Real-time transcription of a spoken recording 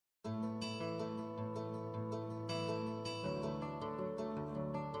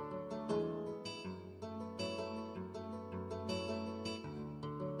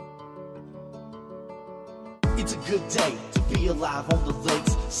It's a good day to be alive on the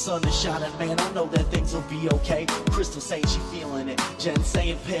lakes. Sun is shining, man, I know that things will be okay. Crystal saying she feeling it. Jen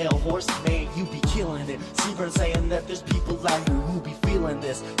saying pale horse, man, you be killing it. Seabird saying that there's people out here who be feeling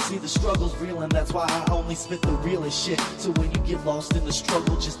this. See, the struggle's real and that's why I only spit the realest shit. So when you get lost in the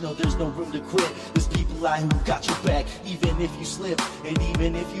struggle, just know there's no room to quit. There's people out here who got your back, even if you slip. And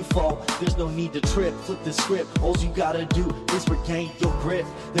even if you fall, there's no need to trip. Flip the script, all you gotta do is regain your grip.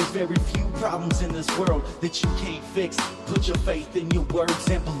 There's very few problems in this world that you can't fix. Put your faith in your words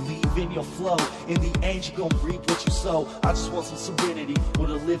and believe in your flow. In the end, you're gonna reap what you sow. I just want some serenity with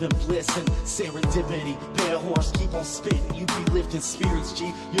a living bliss and serendipity. Pale horse, keep on spitting. You be lifting spirits,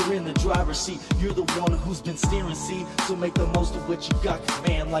 G. You're in the driver's seat. You're the one who's been steering, see. So make the most of what you got, cause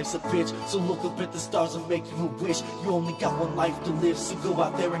man, life's a bitch. So look up at the stars and make you a wish. You only got one life to live, so go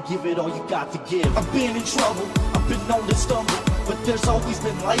out there and give it all you got to give. I've been in trouble, I've been known to stumble, but there's always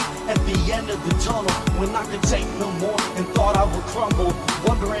been light at the end of the tunnel. When I could take no more and thought I would crumble,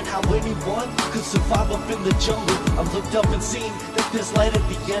 wondering how anyone could survive up in the jungle. I looked up and seen that there's light at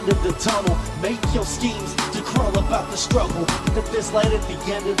the end of the tunnel. Make your schemes to crawl about the struggle. That there's light at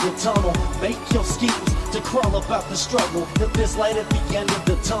the end of the tunnel. Make your schemes to crawl about the struggle. That there's light at the end of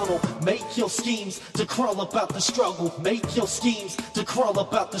the tunnel. Make your schemes to crawl about the struggle. Make your schemes to crawl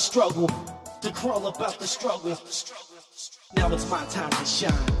about the struggle. To crawl about the struggle. Now it's my time to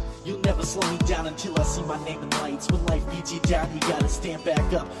shine. You'll never slow me down until I see my name in lights. When life beats you down, you gotta stand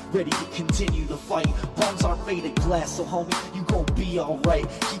back up, ready to continue the fight. Bones aren't made of glass, so homie, you gon' be alright.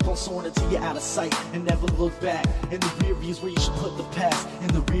 Keep on soaring until you're out of sight, and never look back. In the rear view is where you should put the past. In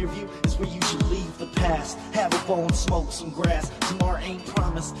the rear view is where you should leave the past. Have a bowl and smoke some grass. Tomorrow ain't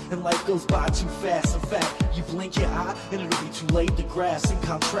promised, and life goes by too fast. In fact, you blink your eye, and it'll be too late to grasp. In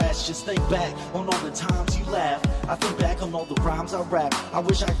contrast, just think back on all the times you laughed. I think back on all the rhymes I rap. I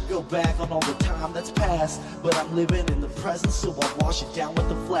wish I could go back on all the time that's passed, but I'm living in the present, so I wash it down with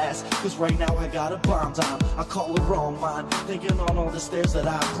the flask. Cause right now I got a bomb time, I call it wrong mine. Thinking on all the stairs that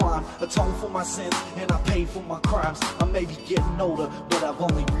I climb, atone for my sins and I pay for my crimes. I may be getting older, but I've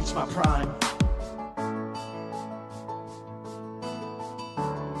only reached my prime.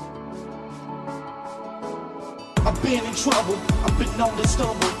 I've been in trouble, I've been known to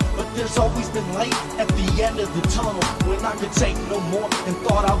stumble, but there's always been light at the end of the tunnel. When I could take no more and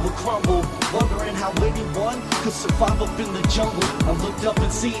thought I would crumble, wondering how anyone could survive up in the jungle. I looked up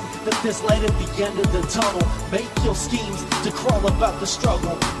and seen that there's light at the end of the tunnel. Make your schemes to crawl about the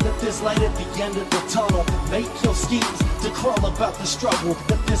struggle. That there's light at the end of the tunnel. Make your schemes to crawl about the struggle.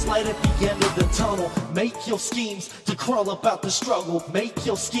 That there's light at the end of the tunnel. Make your schemes to crawl about the struggle. Make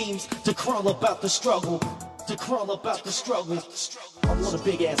your schemes to crawl about the struggle. To crawl about the struggle. I want a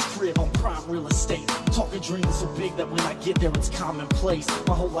big ass crib on prime real estate. I'm talking dreams so big that when I get there it's commonplace.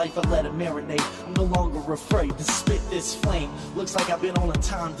 My whole life I let it marinate. I'm no longer afraid to spit this flame. Looks like I've been on a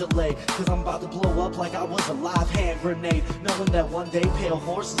time delay, cause I'm about to blow up like I was a live hand grenade. Knowing that one day Pale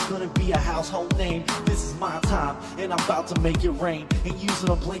Horse is gonna be a household name. This is my time and I'm about to make it rain. Ain't using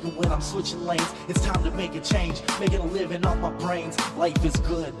a blinker when I'm switching lanes. It's time to make a change, making a living off my brains. Life is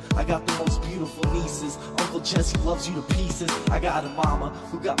good, I got the most beautiful nieces. Uncle Jesse loves you to pieces. I got a mama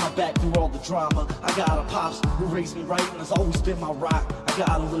who got my back through all the drama. I got a pops who raised me right and has always been my rock. I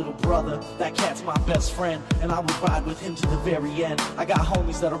got a little brother, that cat's my best friend, and I would ride with him to the very end. I got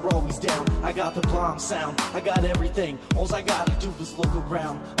homies that are always down. I got the bomb sound, I got everything. All I gotta do is look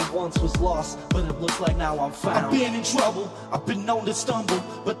around. I once was lost, but it looks like now I'm found. I've been in trouble, I've been known to stumble,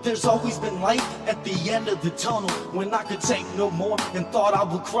 but there's always been light at the end of the tunnel. When I could take no more and thought I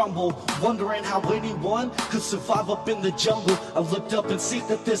would crumble, wondering how anyone could survive up in the jungle. I looked up and see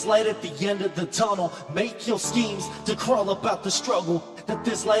that there's light at the end of the tunnel. Make your schemes to crawl about the struggle. That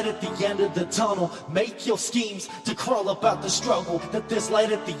there's light at the end of the tunnel. Make your schemes to crawl about the struggle. That there's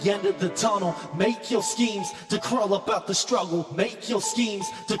light at the end of the tunnel. Make your schemes to crawl about the struggle. Make your schemes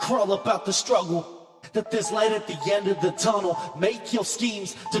to crawl about the struggle. That there's light at the end of the tunnel. Make your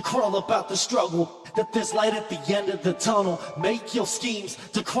schemes to crawl about the struggle. That there's light at the end of the tunnel. Make your schemes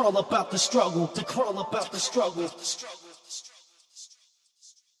to crawl about the struggle. To crawl about the struggle.